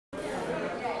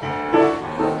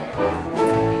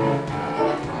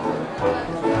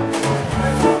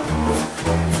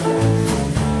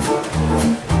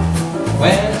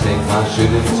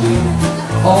sugar tea.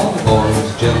 All the boys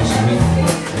jealous of me.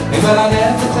 Hey, well, I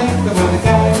never think of where the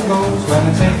gang goes when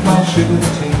I take my sugar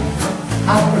tea.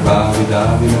 I'm a Bobby,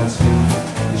 that's me.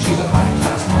 She's a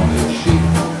high-class mom, is she?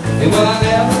 Hey, well, I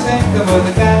never think of where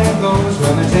the gang goes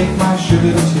when I take my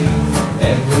sugar tea.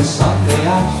 Every Sunday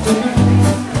afternoon,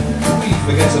 we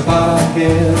forget about our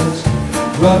cares,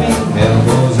 rubbing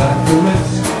elbows at the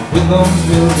wrist with those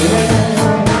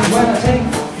millionaires. When I take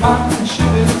my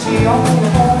sugar tea, all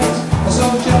the boys are so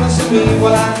jealous of me.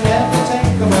 Well, I never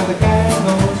think of where the gang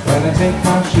goes when I take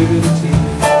my sugar tea.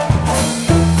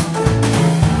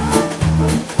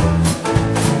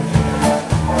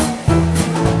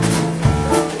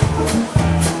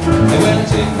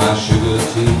 Take my sugar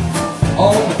tea,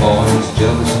 all the boys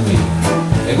jealous of me.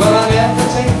 Hey, well, I never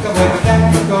think of where the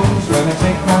gang goes when I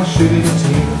take my sugar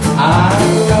tea. I'm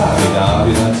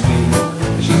Bobby, that's me.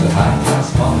 She's a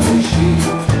high-class mom, is she?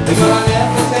 Hey, well, I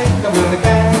never think of where the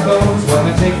gang goes when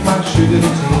I take my sugar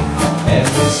tea.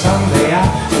 Every Sunday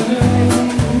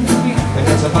afternoon, we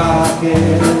forget about our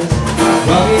cares,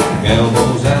 rubbing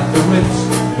elbows at the Ritz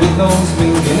with those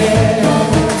millionaires.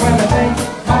 When I take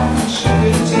my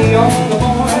sugar tea, all the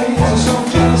boys are so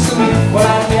jealous of me. Well,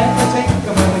 I never think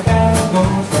of where the gang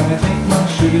goes when I take my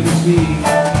sugar tea.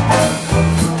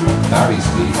 Sorry,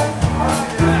 Steve.